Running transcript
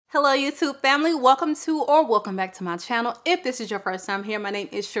Hello YouTube family, welcome back to my channel. If this is your first time here, my name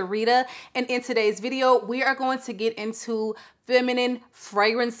is Sharida, and in today's video we are going to get into feminine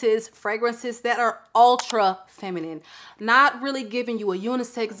fragrances that are ultra feminine, not really giving you a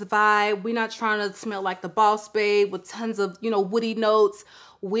unisex vibe. We're not trying to smell like the boss babe with tons of woody notes.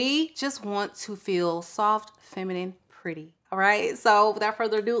 We just want to feel soft, feminine, pretty. All right, so without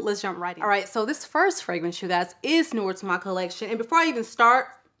further ado, let's jump right in. All right, so this first fragrance, you guys, is newer to my collection, and before I even start,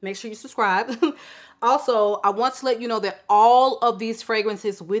 make sure you subscribe. Also, I want to let you know that all of these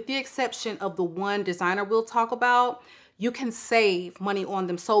fragrances, with the exception of the one designer we'll talk about, you can save money on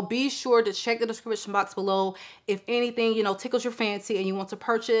them. So be sure to check the description box below. If anything, tickles your fancy and you want to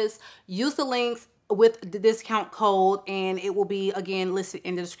purchase, use the links with the discount code and it will be, again, listed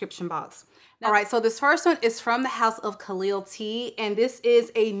in the description box. All right, so this first one is from the house of Khalil T, and this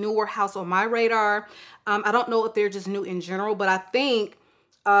is a newer house on my radar. I don't know if they're just new in general, but I think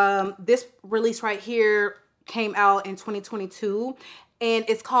this release right here came out in 2022 and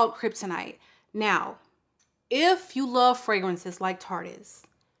it's called KRYPTONITE. Now, if you love fragrances like Tardes,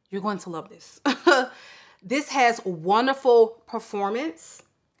 you're going to love this. This has wonderful performance.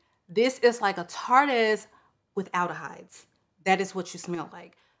 This is like a Tardes with aldehydes. That is what you smell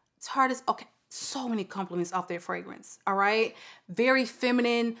like. Tardes, okay, so many compliments off their fragrance, all right? Very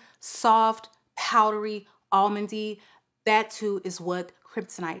feminine, soft, powdery, almondy. That too is what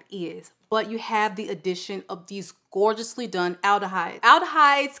KRYPTONITE is, but you have the addition of these gorgeously done aldehydes.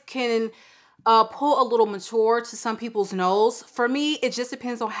 Aldehydes can pull a little mature to some people's nose. For me, it just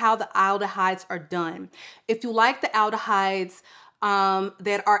depends on how the aldehydes are done. If you like the aldehydes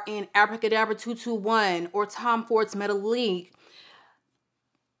that are in Abracadabra 221 or Tom Ford's Metalik,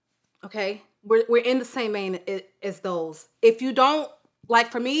 okay, we're in the same vein as those. If you don't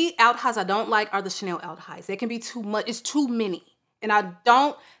like, for me, aldehydes I don't like are the Chanel aldehydes. They can be too much. It's too many. And I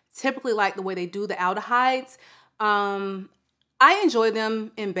don't typically like the way they do the aldehydes. I enjoy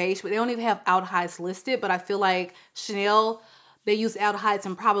them in beige, but they don't even have aldehydes listed. But I feel like Chanel, they use aldehydes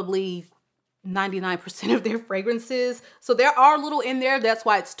in probably 99% of their fragrances. So there are little in there. That's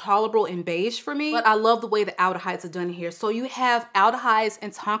why it's tolerable in beige for me. But I love the way the aldehydes are done here. So you have aldehydes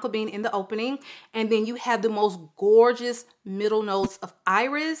and tonka bean in the opening. And then you have the most gorgeous middle notes of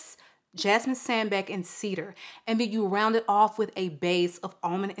iris, jasmine sandalwood, and cedar, and then you round it off with a base of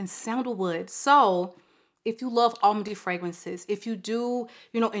almond and sandalwood. So if you love almondy fragrances, if you do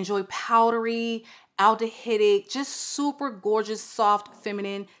enjoy powdery, aldehydic, just super gorgeous, soft,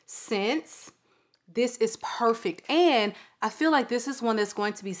 feminine scents, this is perfect. And I feel like this is one that's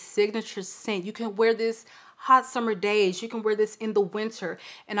going to be signature scent. You can wear this hot summer days, you can wear this in the winter,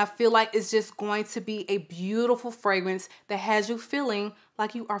 and I feel like it's just going to be a beautiful fragrance that has you feeling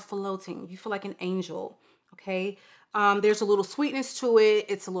like you are floating. You feel like an angel, okay? There's a little sweetness to it,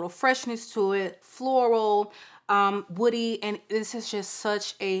 it's a little freshness to it, floral, woody, and this is just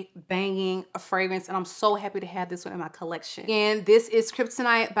such a banging fragrance, and I'm so happy to have this one in my collection. And this is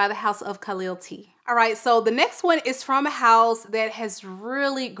KRYPTONITE by the house of Khalil T. All right, so the next one is from a house that has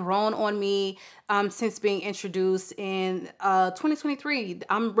really grown on me since being introduced in 2023.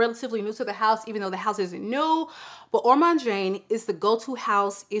 I'm relatively new to the house, even though the house isn't new, but Ormond Jane is the go-to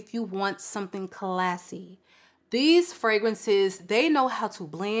house if you want something classy. These fragrances, they know how to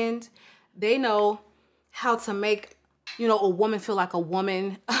blend. They know how to make, a woman feel like a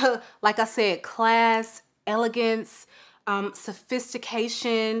woman. Like I said, class, elegance,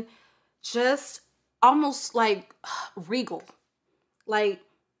 sophistication, just almost like regal. Like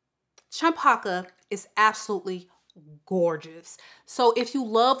Champacca is absolutely gorgeous. So if you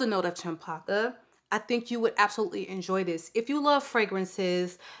love the note of Champacca, I think you would absolutely enjoy this. If you love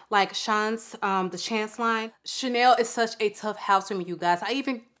fragrances like Chance, the Chance line, Chanel is such a tough house for me, you guys. I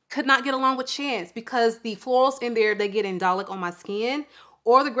even could not get along with Chance because the florals in there, they get indolic on my skin,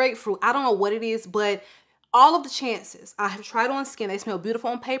 or the grapefruit. I don't know what it is, but all of the Chances I have tried on skin, they smell beautiful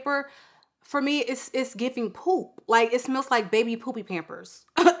on paper. For me, it's giving poop. Like, it smells like baby poopy Pampers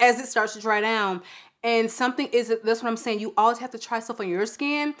as it starts to dry down. And that's what I'm saying. You always have to try stuff on your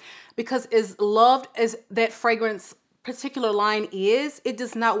skin, because as loved as that fragrance particular line is, it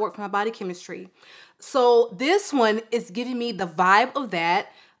does not work for my body chemistry. So this one is giving me the vibe of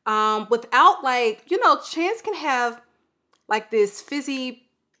that without, like, Chance can have like this fizzy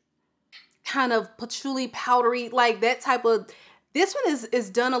kind of patchouli powdery, like that type of. This one is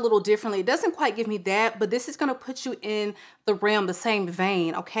done a little differently. It doesn't quite give me that, but this is going to put you in the realm, the same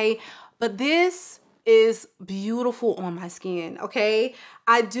vein, okay? But this is beautiful on my skin, okay?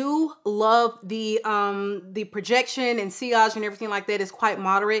 I do love the projection and sillage and everything like that is quite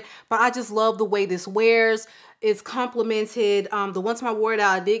moderate, but I just love the way this wears. It's complimented. The one time I wore it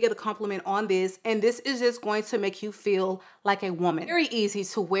out, I did get a compliment on this, and this is just going to make you feel like a woman. Very easy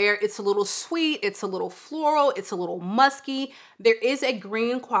to wear. It's a little sweet, it's a little floral, it's a little musky. There is a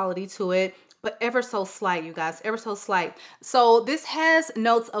green quality to it, but ever so slight, you guys, ever so slight. So this has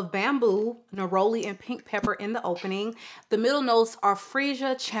notes of bamboo, neroli, and pink pepper in the opening. The middle notes are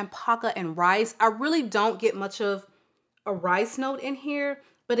freesia, champaca, and rice. I really don't get much of a rice note in here,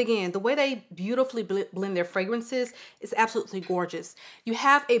 but again, the way they beautifully blend their fragrances is absolutely gorgeous. You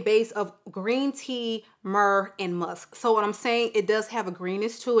have a base of green tea, myrrh, and musk. So what I'm saying, it does have a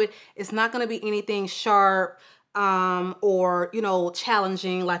greenness to it. It's not gonna be anything sharp, or, you know,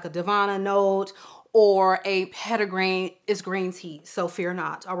 challenging like a Divana note or a petitgrain. Is green tea, so fear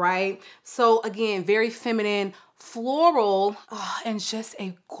not. All right, so again, very feminine, floral, and just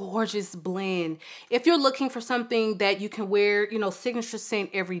a gorgeous blend. If you're looking for something that you can wear, you know, signature scent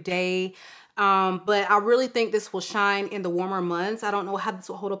every day, but I really think this will shine in the warmer months. I don't know how this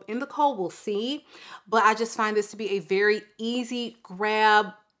will hold up in the cold, we'll see, but I just find this to be a very easy grab,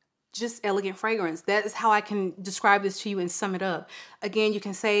 just elegant fragrance. That is how I can describe this to you and sum it up. Again, you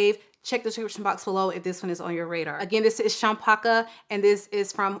can save. Check the description box below if this one is on your radar. Again, this is Champaca, and this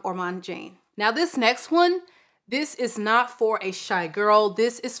is from Ormond Jane. Now this next one, this is not for a shy girl.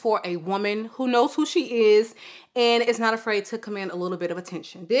 This is for a woman who knows who she is and is not afraid to command a little bit of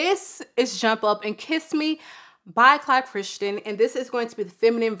attention. This is Jump Up and Kiss Me by KRYPTONITE, and this is going to be the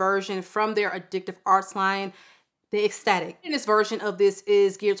feminine version from their Addictive Arts line, the ECSTATIC. And this version of this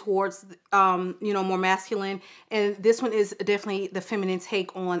is geared towards, you know, more masculine. And this one is definitely the feminine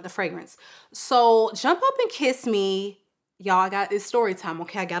take on the fragrance. So Jump Up and Kiss Me, y'all, I got this story time,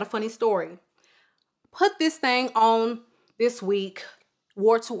 okay? I got a funny story. Put this thing on this week,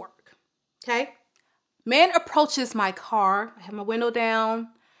 wore to work, okay? Man approaches my car. I have my window down.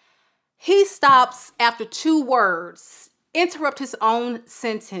 He stops after 2 words, interrupt his own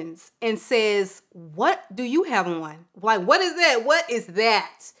sentence, and says, "What do you have on?" Like, what is that? What is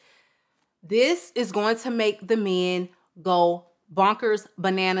that? This is going to make the men go bonkers,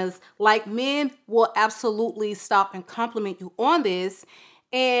 bananas. Like, men will absolutely stop and compliment you on this.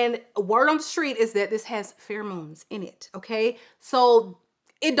 And word on the street is that this has pheromones in it, okay? So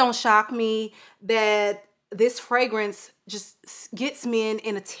it don't shock me that this fragrance just gets men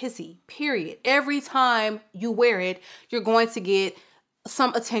in a tizzy, period. Every time you wear it, you're going to get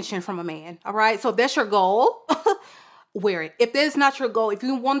some attention from a man, all right? So if that's your goal, wear it. If that's not your goal, if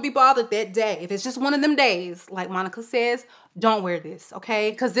you want to be bothered that day, if it's just one of them days, like Monica says, don't wear this,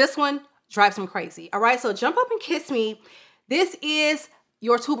 okay? Because this one drives him crazy, all right? So Jump Up and Kiss Me. This is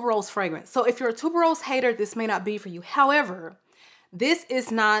your tuberose fragrance. So if you're a tuberose hater, this may not be for you. However, this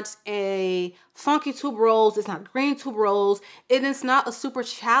is not a funky tuberose. It's not green tuberose. It is not a super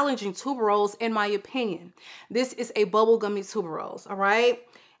challenging tuberose, in my opinion. This is a bubblegummy tuberose, all right?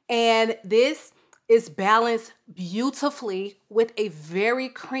 And this is balanced beautifully with a very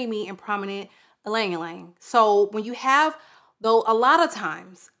creamy and prominent ylang-ylang. So when you have, though, a lot of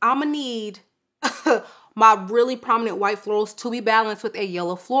times, I'm gonna need my really prominent white florals to be balanced with a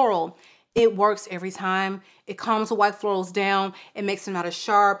yellow floral. It works every time. It calms the white florals down. It makes them not as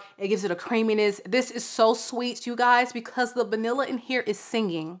sharp. It gives it a creaminess. This is so sweet, you guys, because the vanilla in here is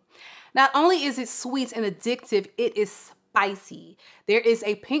singing. Not only is it sweet and addictive, it is spicy. There is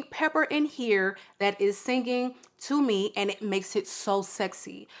a pink pepper in here that is singing to me, and it makes it so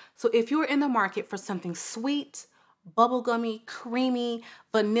sexy. So if you're in the market for something sweet, bubblegummy, creamy,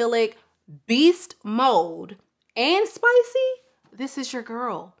 vanillic, beast mode, and spicy, this is your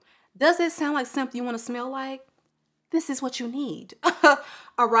girl. Does it sound like something you want to smell like? This is what you need.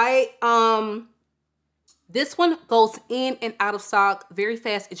 All right. This one goes in and out of stock very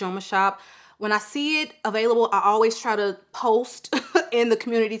fast at Joma Shop. When I see it available, I always try to post in the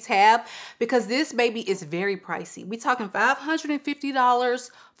community tab because this baby is very pricey. We're talking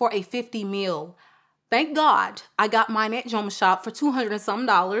 $550 for a 50 ml. Thank God I got mine at Joma Shop for $200 and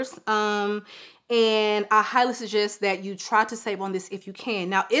some. And I highly suggest that you try to save on this if you can.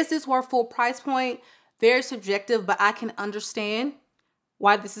 Now, is this worth full price point? Very subjective, but I can understand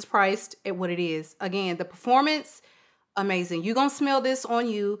why this is priced at what it is. Again, the performance, amazing. You're gonna smell this on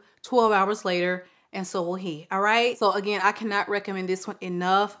you 12 hours later, and so will he, all right? So again, I cannot recommend this one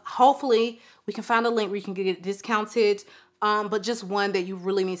enough. Hopefully, we can find a link where you can get it discounted, but just one that you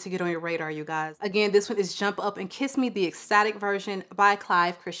really need to get on your radar, you guys. Again, this one is Jump Up and Kiss Me, the ECSTATIC version by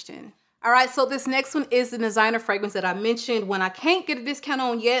KRYPTONITE. All right, so this next one is the designer fragrance that I mentioned when I can't get a discount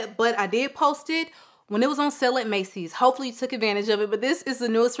on yet, but I did post it when it was on sale at Macy's. Hopefully you took advantage of it, but this is the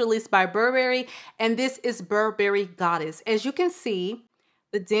newest release by Burberry, and this is Burberry Goddess. As you can see,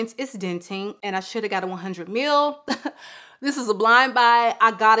 the dent is denting, and I should have got a 100 mil. This is a blind buy.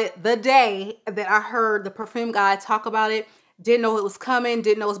 I got it the day that I heard the perfume guy talk about it. Didn't know it was coming,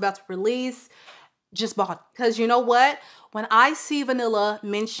 didn't know it was about to release. Just bought it. Because you know what? When I see vanilla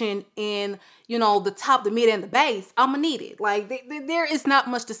mentioned in, you know, the top, the mid, and the base, I'm gonna need it. Like, there is not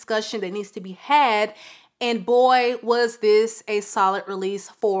much discussion that needs to be had. And boy, was this a solid release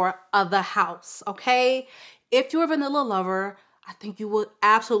for the house, okay? If you're a vanilla lover, I think you will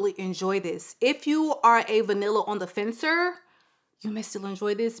absolutely enjoy this. If you are a vanilla on the fencer, you may still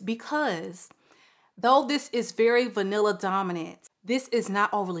enjoy this because though this is very vanilla dominant, this is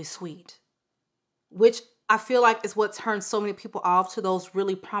not overly sweet, which I feel like is what turns so many people off to those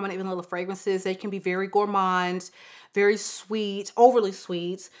really prominent vanilla fragrances. They can be very gourmand, very sweet, overly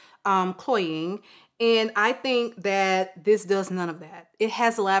sweet, cloying. And I think that this does none of that. It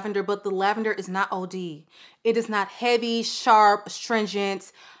has lavender, but the lavender is not OD. It is not heavy, sharp,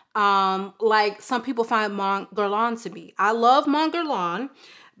 astringent, like some people find Mont Guerlain to be. I love Mont Guerlain,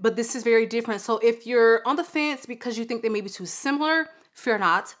 but this is very different. So if you're on the fence because you think they may be too similar, fear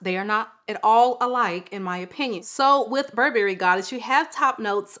not. They are not at all alike, in my opinion. So with Burberry Goddess, you have top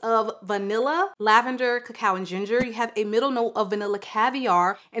notes of vanilla, lavender, cacao, and ginger. You have a middle note of vanilla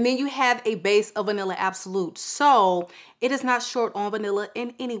caviar, and then you have a base of vanilla absolute. So it is not short on vanilla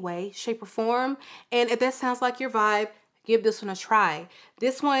in any way, shape, or form. And if that sounds like your vibe, give this one a try.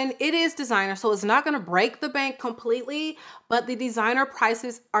 This one, it is designer, so it's not going to break the bank completely, but the designer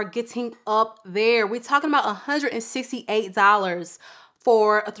prices are getting up there. We're talking about $168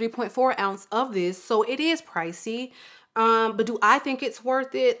 for a 3.4 ounce of this, so it is pricey. But do I think it's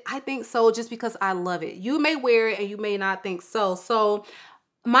worth it? I think so, just because I love it. You may wear it and you may not think so. So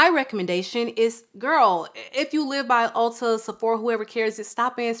my recommendation is, girl, if you live by Ulta, Sephora, whoever cares, just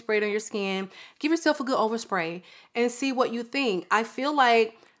stop in, spray it on your skin, give yourself a good overspray and see what you think. I feel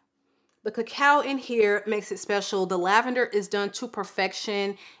like the cacao in here makes it special. The lavender is done to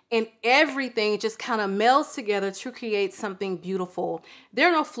perfection, and everything just kind of melds together to create something beautiful. There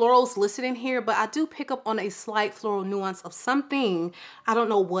are no florals listed in here, but I do pick up on a slight floral nuance of something. I don't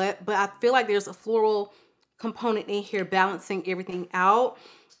know what, but I feel like there's a floral component in here balancing everything out.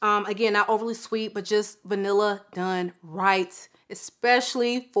 Again, not overly sweet, but just vanilla done right,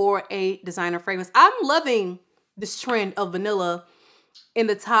 especially for a designer fragrance. I'm loving this trend of vanilla in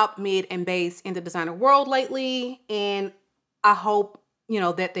the top, mid, and base in the designer world lately, and I hope, you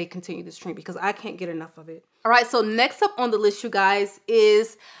know, that they continue this trend because I can't get enough of it. All right, so next up on the list, you guys,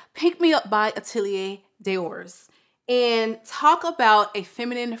 is Pick Me Up by Atelier d'Ors. And talk about a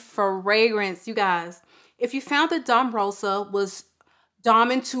feminine fragrance, you guys. If you found that Dom Rosa was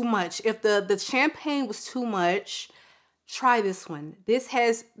doming too much, if the champagne was too much, try this one. This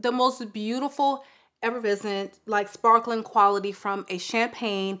has the most beautiful, effervescent, like sparkling quality from a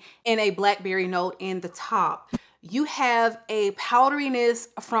champagne and a blackberry note in the top. You have a powderiness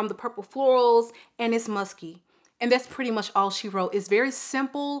from the purple florals, and it's musky. And that's pretty much all she wrote. It's very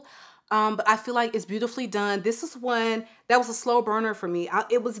simple, but I feel like it's beautifully done. This is one that was a slow burner for me.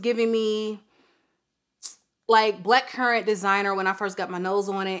 It was giving me like blackcurrant designer when I first got my nose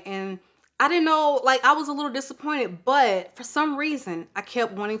on it, and I didn't know, like, I was a little disappointed, but for some reason I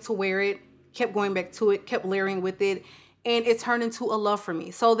kept wanting to wear it, kept going back to it, kept layering with it, and it turned into a love for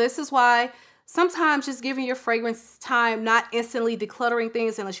me. So this is why sometimes just giving your fragrance time, not instantly decluttering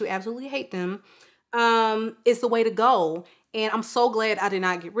things unless you absolutely hate them, is the way to go. And I'm so glad I did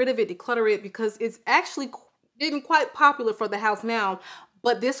not get rid of it, declutter it, because it's actually getting quite popular for the house now.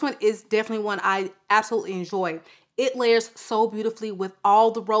 But this one is definitely one I absolutely enjoy. It layers so beautifully with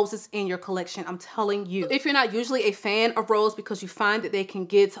all the roses in your collection, I'm telling you. If you're not usually a fan of rose because you find that they can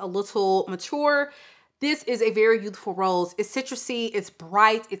get a little mature, this is a very youthful rose. It's citrusy, it's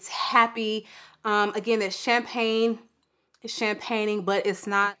bright, it's happy. Again, it's champagne. It's champagning, but it's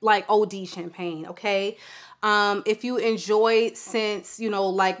not like OD champagne, okay? If you enjoy scents, you know,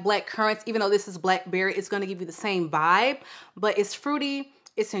 like black currants, even though this is blackberry, it's going to give you the same vibe, but it's fruity,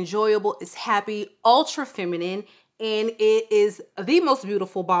 it's enjoyable, it's happy, ultra feminine, and it is the most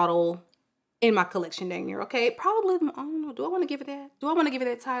beautiful bottle in my collection dang near, okay? Probably, I don't know, do I want to give it that? Do I want to give it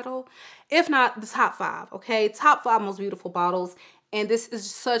that title? If not, the top 5, okay? Top 5 most beautiful bottles. And this is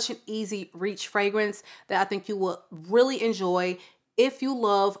such an easy reach fragrance that I think you will really enjoy if you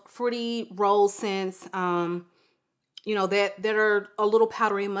love fruity rose scents, you know, that are a little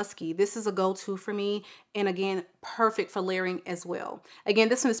powdery and musky. This is a go-to for me. And again, perfect for layering as well. Again,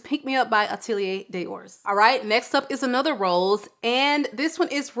 this one is Pick Me Up by Atelier d'Ors. All right, next up is another rose. And this one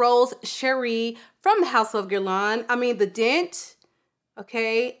is Rose CHERIE from the House of Guerlain. I mean, the dent,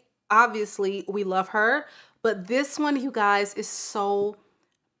 okay, obviously we love her. But this one, you guys, is so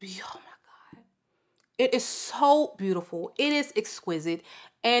beautiful. Oh my God. It is so beautiful. It is exquisite.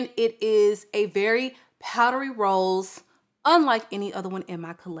 And it is a very powdery rose, unlike any other one in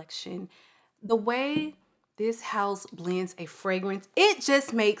my collection. The way this house blends a fragrance, it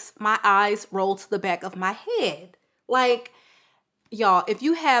just makes my eyes roll to the back of my head. Like, y'all, if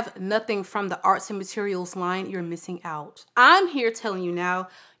you have nothing from the Arts and Materials line, you're missing out. I'm here telling you now,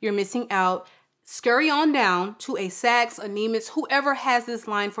 you're missing out. Scurry on down to a Saks, a Neiman's, whoever has this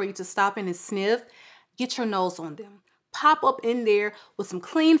line for you to stop in and sniff. Get your nose on them. Pop up in there with some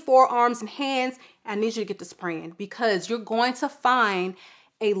clean forearms and hands. I need you to get to spraying because you're going to find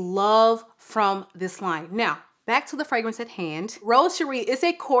a love from this line. Now, back to the fragrance at hand. Rose CHERIE is,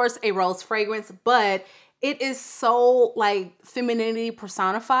 of course, a rose fragrance, but it is so like femininity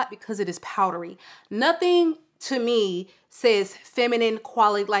personified because it is powdery. Nothing to me says feminine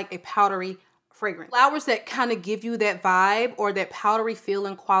quality like a powdery fragrance. Flowers that kind of give you that vibe or that powdery feel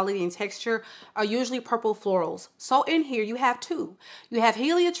and quality and texture are usually purple florals. So in here you have two. You have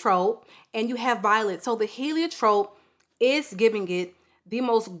heliotrope and you have violet. So the heliotrope is giving it the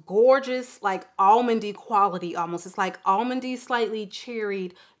most gorgeous, like almondy quality almost. It's like almondy, slightly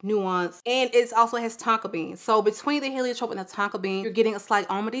cherried nuance. And it also has tonka bean. So between the heliotrope and the tonka bean, you're getting a slight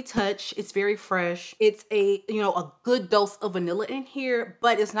almondy touch. It's very fresh. It's a, you know, a good dose of vanilla in here,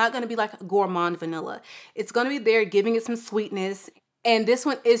 but it's not going to be like gourmand vanilla. It's going to be there giving it some sweetness. And this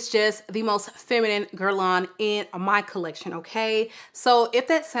one is just the most feminine Guerlain in my collection, okay? So if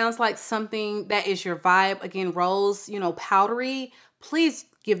that sounds like something that is your vibe, again, rose, you know, powdery, please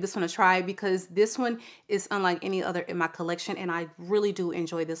give this one a try because this one is unlike any other in my collection and I really do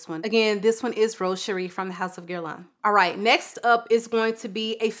enjoy this one. Again, this one is Rose CHERIE from the House of Guerlain. All right, next up is going to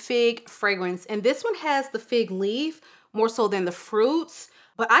be a fig fragrance. And this one has the fig leaf more so than the fruits,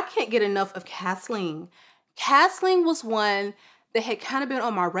 but I can't get enough of Castling. Castling was one that had kind of been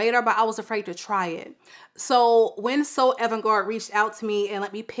on my radar, but I was afraid to try it. So when So Avant-Garde reached out to me and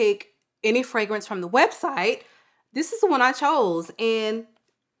let me pick any fragrance from the website, this is the one I chose. And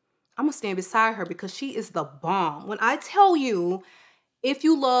I'm gonna stand beside her because she is the bomb. When I tell you, if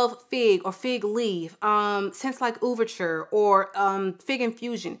you love fig or fig leaf, scents like Ouverture or fig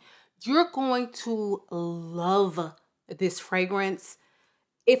infusion, you're going to love this fragrance.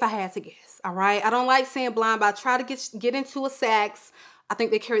 If I had to guess, all right? I don't like saying blind, but I try to get into a Saks. I think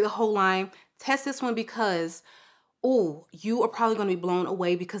they carry the whole line. Test this one because, oh, you are probably going to be blown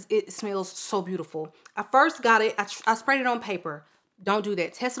away because it smells so beautiful. I first got it. I sprayed it on paper. Don't do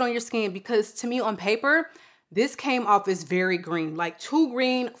that. Test it on your skin because to me on paper, this came off as very green, like too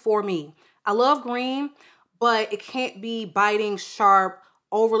green for me. I love green, but it can't be biting, sharp,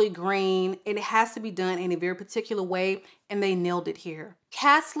 overly green, and it has to be done in a very particular way, and they nailed it here.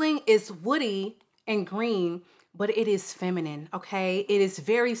 Castling is woody and green, but it is feminine, okay? It is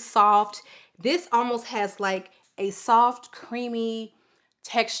very soft. This almost has like a soft, creamy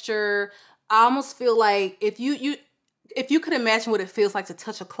texture. I almost feel like if you could imagine what it feels like to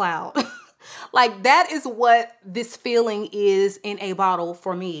touch a cloud, like that is what this feeling is in a bottle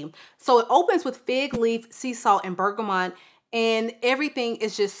for me. So it opens with fig leaf, sea salt, and bergamot, and everything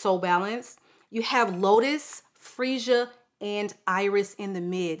is just so balanced. You have lotus, freesia, and iris in the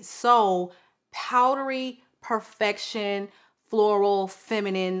mid. So powdery perfection, floral,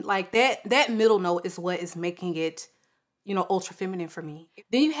 feminine, like that middle note is what is making it, you know, ultra feminine for me.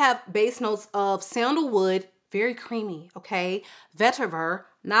 Then you have base notes of sandalwood, very creamy, okay? Vetiver,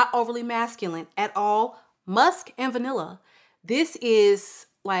 not overly masculine at all. Musk and vanilla. This is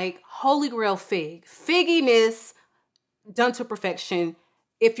like holy grail fig. Figginess done to perfection.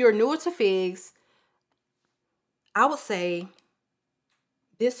 If you're newer to figs, I would say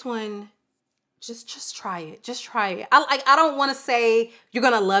this one, just try it. Just try it. I don't want to say you're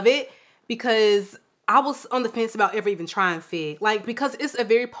gonna love it because I was on the fence about ever even trying fig, like because it's a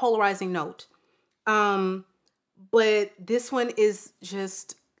very polarizing note. But this one is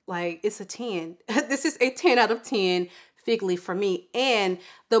just like, it's a 10. This is a 10 out of 10 fig leaf for me. And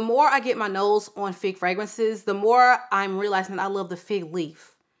the more I get my nose on fig fragrances, the more I'm realizing that I love the fig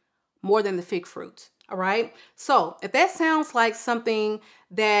leaf more than the fig fruit. All right. So if that sounds like something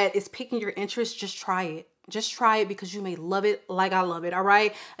that is piquing your interest, just try it. Just try it because you may love it like I love it. All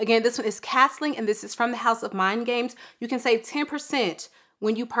right. Again, this one is Castling and this is from the House of Mind Games. You can save 10%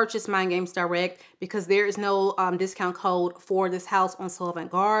 when you purchase Mind Games Direct, because there is no discount code for this house on So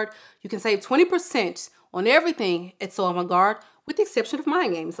Avant-Garde. You can save 20% on everything at So Avant-Garde, with the exception of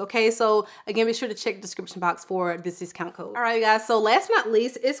Mind Games. Okay, so again, be sure to check the description box for this discount code. All right, guys, so last but not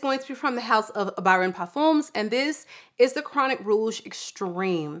least, it's going to be from the house of BURBERRY Perfumes, and this is the Chronic Rouge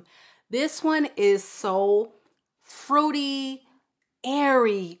Extreme. This one is so fruity,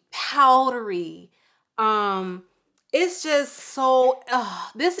 airy, powdery. It's just so,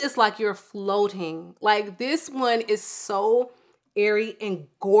 this is like you're floating. Like, this one is so airy and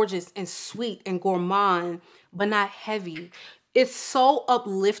gorgeous and sweet and gourmand, but not heavy. It's so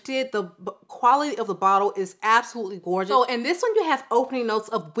uplifted. The quality of the bottle is absolutely gorgeous. So in this one, you have opening notes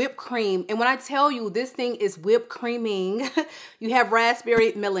of whipped cream. And when I tell you this thing is whipped creaming, you have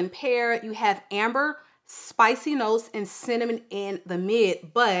raspberry, melon, pear, you have amber, spicy notes, and cinnamon in the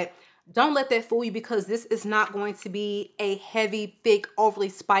mid. But don't let that fool you, because this is not going to be a heavy, thick, overly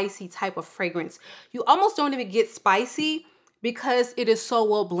spicy type of fragrance. You almost don't even get spicy because it is so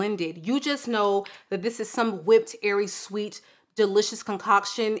well blended. You just know that this is some whipped, airy, sweet, delicious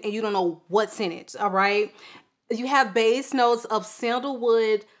concoction, and you don't know what's in it, all right? You have base notes of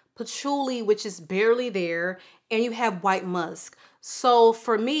sandalwood, patchouli, which is barely there, and you have white musk. So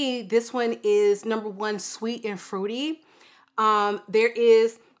for me, this one is number one, sweet and fruity. There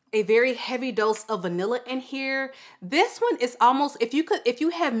is a very heavy dose of vanilla in here. This one is almost, if you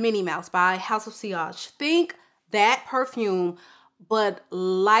have Minnie Mouse by House of Sillage, think that perfume, but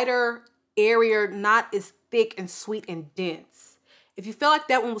lighter, airier, not as thick and sweet and dense. If you feel like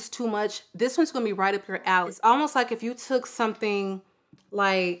that one was too much, this one's gonna be right up your alley. It's almost like if you took something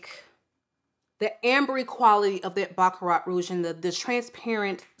like the ambery quality of that Baccarat Rouge and the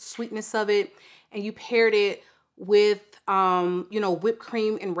transparent sweetness of it, and you paired it with, you know, whipped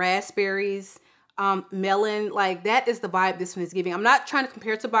cream and raspberries, melon, like that is the vibe this one is giving. I'm not trying to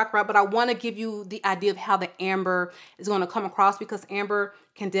compare it to Baccarat, but I want to give you the idea of how the amber is going to come across, because amber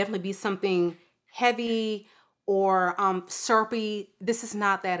can definitely be something heavy or syrupy. This is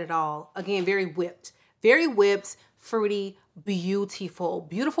not that at all. Again, very whipped, fruity, beautiful,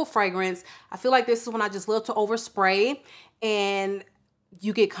 beautiful fragrance. I feel like this is when I just love to overspray and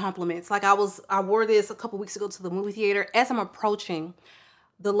you get compliments. Like I wore this a couple weeks ago to the movie theater. As I'm approaching,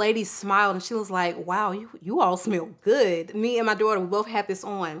 the lady smiled and she was like, wow, you all smell good. Me and my daughter, we both had this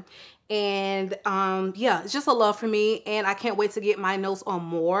on. And yeah, it's just a love for me. And I can't wait to get my notes on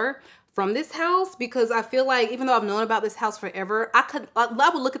more from this house, because I feel like even though I've known about this house forever, I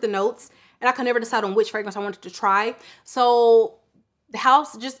would look at the notes and I could never decide on which fragrance I wanted to try. So the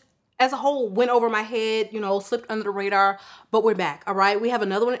house just as a whole went over my head, you know, slipped under the radar, but we're back. All right, we have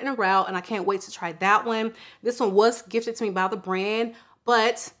another one in a route and I can't wait to try that one. This one was gifted to me by the brand,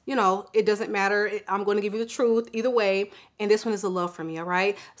 but you know, it doesn't matter. I'm going to give you the truth either way. And this one is a love for me. All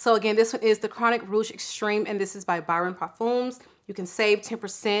right. So again, this one is the Chronic Rouge Extreme, and this is by BURBERRY Perfumes. You can save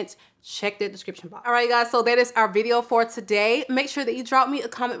 10%. Check the description box. All right, guys. So that is our video for today. Make sure that you drop me a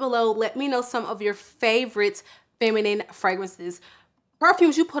comment below. Let me know some of your favorite feminine fragrances,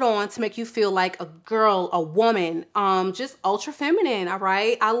 perfumes you put on to make you feel like a girl, a woman, just ultra feminine. All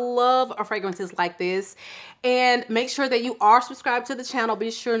right, I love fragrances like this. And make sure that you are subscribed to the channel. Be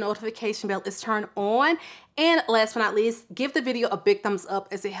sure notification bell is turned on. And last but not least, give the video a big thumbs up,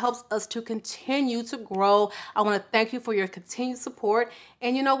 as it helps us to continue to grow. I want to thank you for your continued support.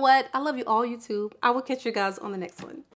 And you know what? I love you all, YouTube. I will catch you guys on the next one.